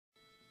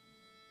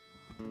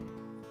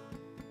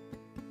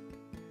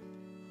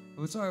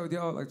If it's all right with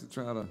y'all, I'd like to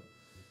try out a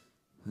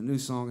new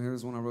song.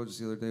 Here's one I wrote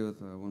just the other day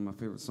with one of my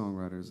favorite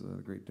songwriters,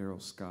 the great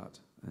Daryl Scott.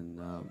 And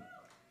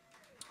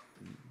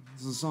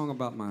this is a song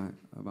about my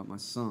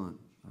son,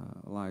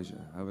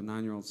 Elijah. I have a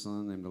 9-year-old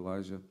son named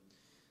Elijah,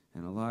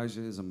 and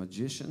Elijah is a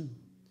magician.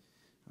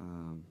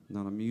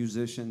 Not a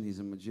musician, he's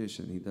a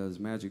magician. He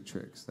does magic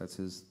tricks. That's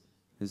his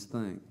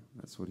thing.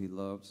 That's what he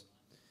loves.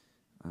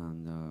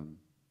 And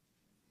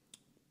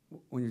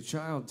when your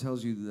child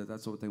tells you that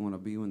that's what they want to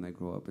be when they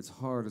grow up, it's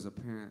hard as a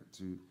parent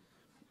to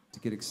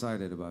get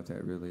excited about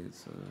that, really.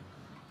 It's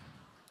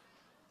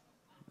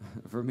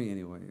for me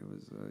anyway, it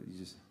was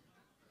you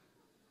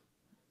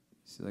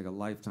see like a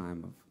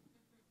lifetime of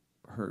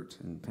hurt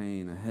and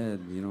pain ahead,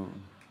 you know.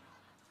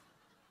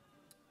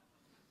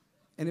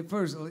 And at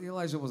first,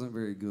 Elijah wasn't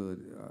very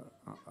good,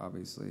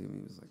 obviously. I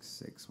mean, he was like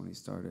 6 when he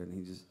started,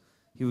 and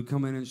he would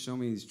come in and show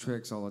me these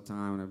tricks all the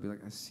time, and I'd be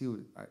like,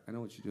 I know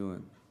what you're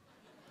doing.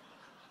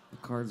 The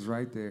card's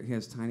right there. He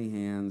has tiny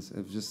hands. It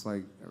was just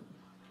like,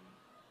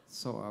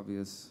 so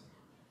obvious.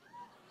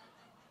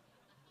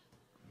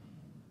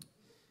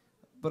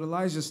 But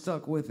Elijah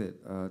stuck with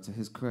it, to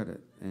his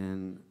credit,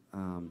 and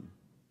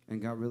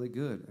got really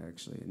good,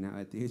 actually. Now,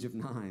 at the age of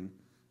 9,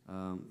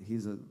 he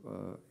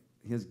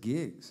has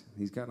gigs.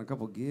 He's gotten a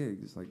couple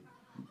gigs, like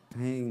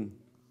paying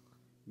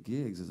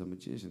gigs as a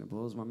magician. It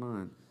blows my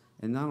mind.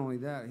 And not only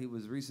that, he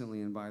was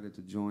recently invited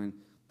to join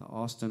the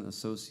Austin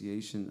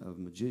Association of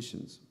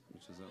Magicians,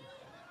 which is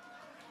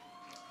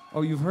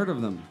oh, you've heard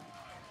of them.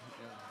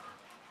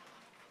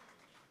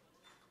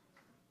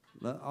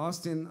 The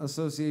Austin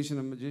Association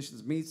of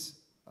Magicians meets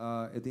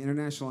at the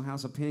International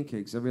House of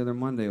Pancakes every other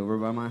Monday over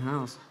by my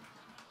house.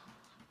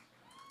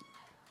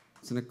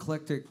 It's an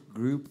eclectic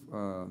group.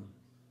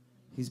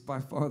 He's by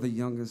far the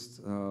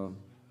youngest,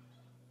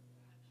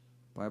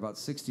 by about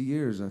 60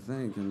 years, I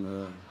think, in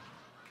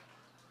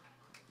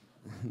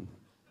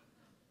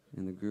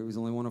the group. He's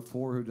only one of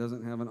 4 who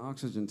doesn't have an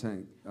oxygen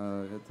tank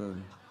at the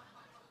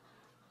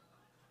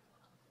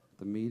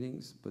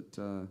meetings. But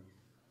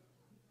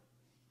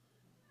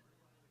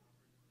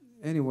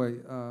anyway,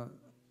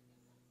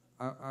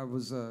 I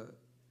was.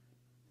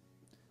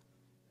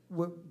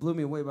 What blew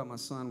me away about my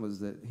son was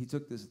that he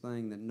took this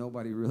thing that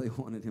nobody really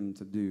wanted him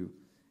to do,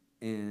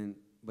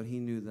 but he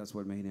knew that's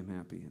what made him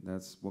happy.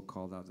 That's what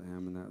called out to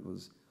him, and that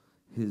was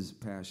his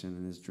passion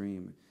and his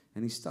dream.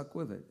 And he stuck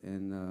with it.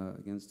 And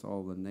against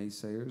all the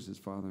naysayers, his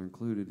father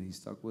included, he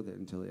stuck with it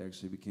until he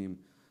actually became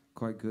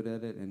quite good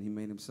at it, and he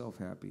made himself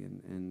happy.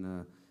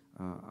 And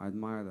I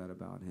admire that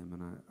about him,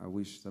 and I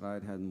wish that I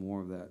had had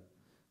more of that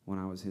when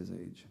I was his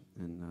age.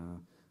 And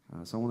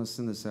so I want to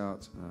send this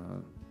out.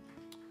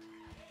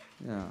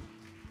 Yeah.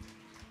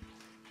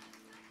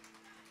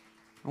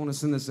 I want to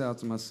send this out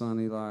to my son,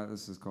 Eli.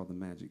 This is called The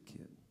Magic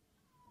Kid.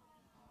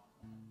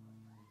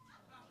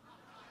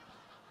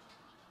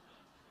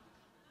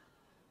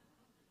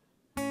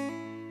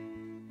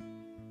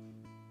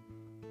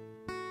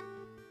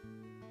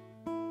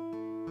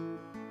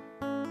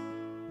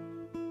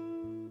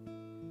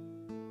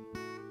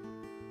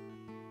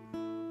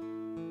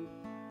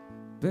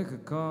 Pick a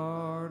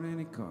card,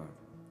 any card.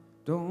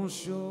 Don't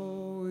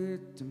show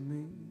it to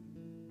me.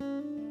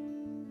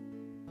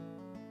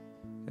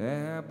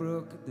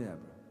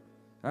 Abracadabra,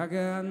 I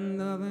got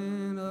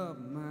nothing up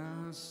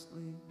my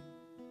sleeve.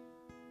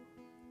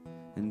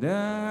 And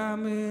I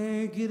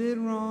may get it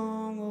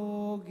wrong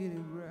or get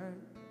it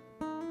right,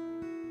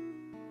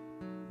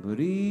 but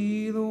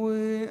either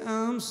way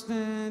I'm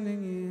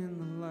standing in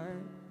the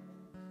light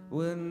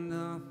where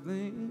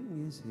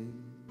nothing is hid.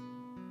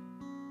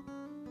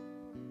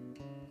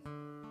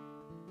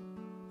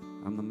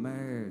 I'm the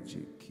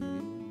magic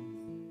kid.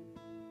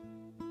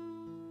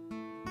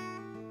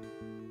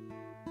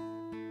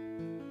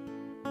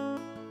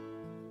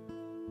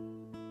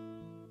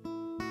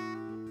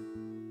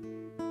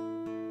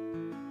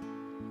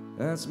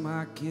 That's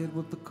my kid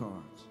with the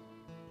cards.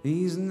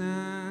 He's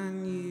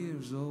 9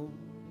 years old,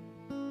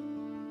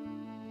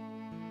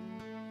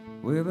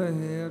 with a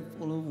head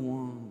full of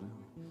wonder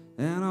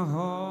and a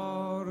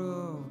heart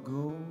of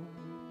gold.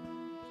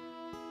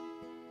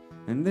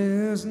 And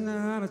there's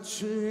not a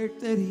trick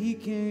that he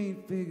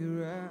can't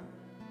figure out,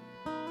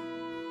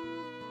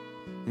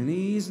 and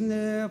he's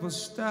never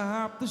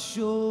stopped the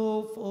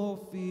show for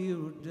fear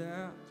of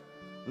doubt,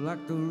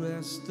 like the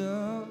rest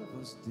of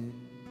us did.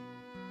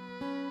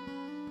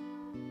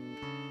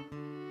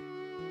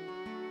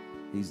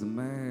 He's the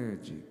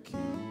magic kid.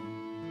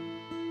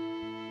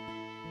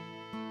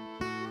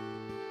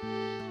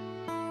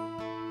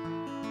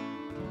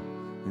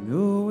 And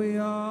who we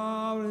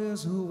are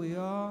is who we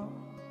are.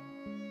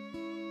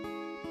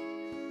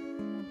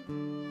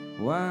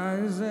 Why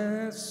is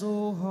that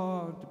so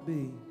hard to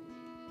be?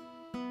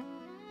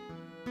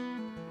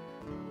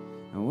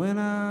 And when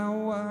I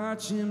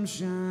watch him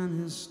shine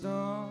his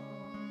star,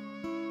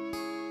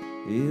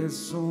 it's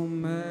so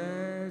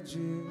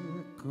magical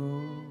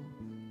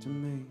to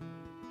me.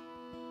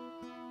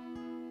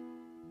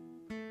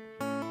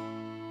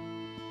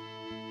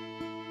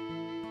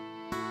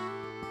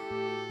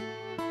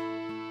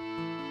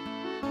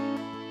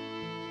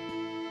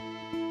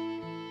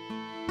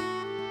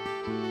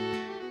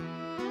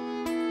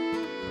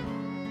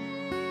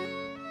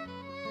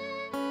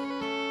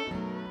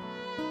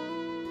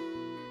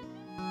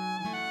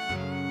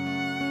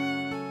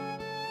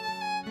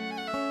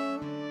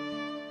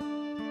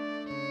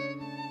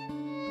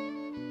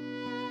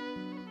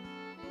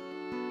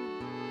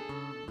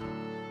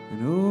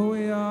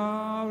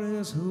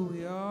 us who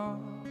we are.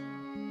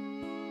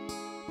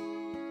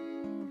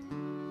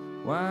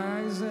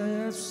 Why is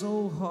that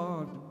so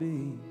hard to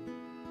be?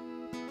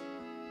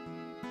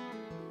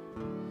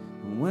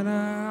 When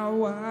I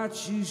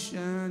watch you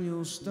shine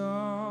your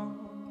star,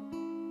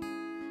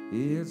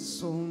 it's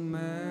so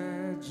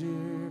magical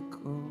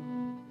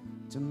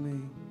to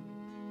me.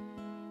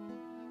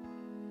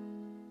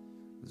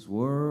 This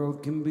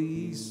world can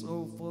be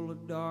so full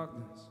of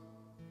darkness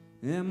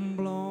and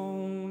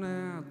blown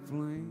out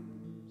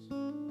flames,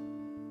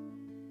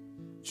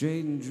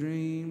 trading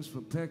dreams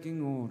for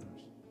pecking orders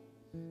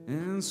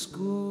and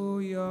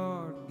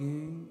schoolyard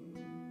games.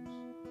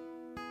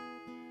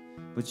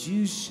 But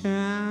you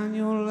shine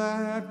your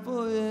light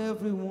for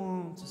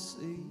everyone to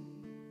see.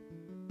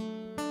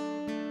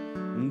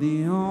 And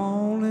the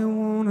only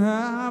one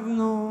I've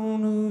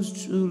known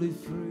who's truly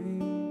free.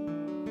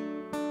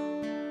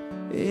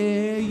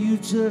 Yeah, you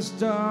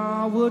just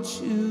are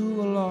what you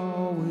will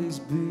always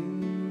be.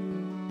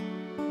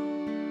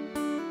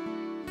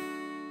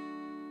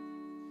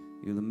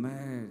 You're the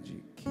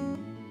magic king.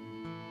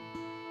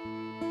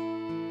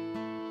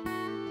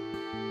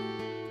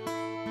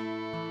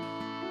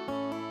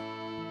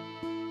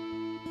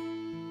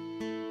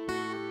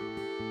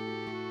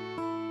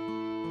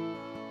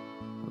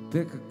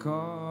 Pick a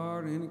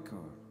card, any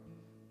card,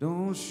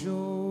 don't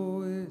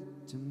show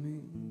it to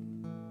me.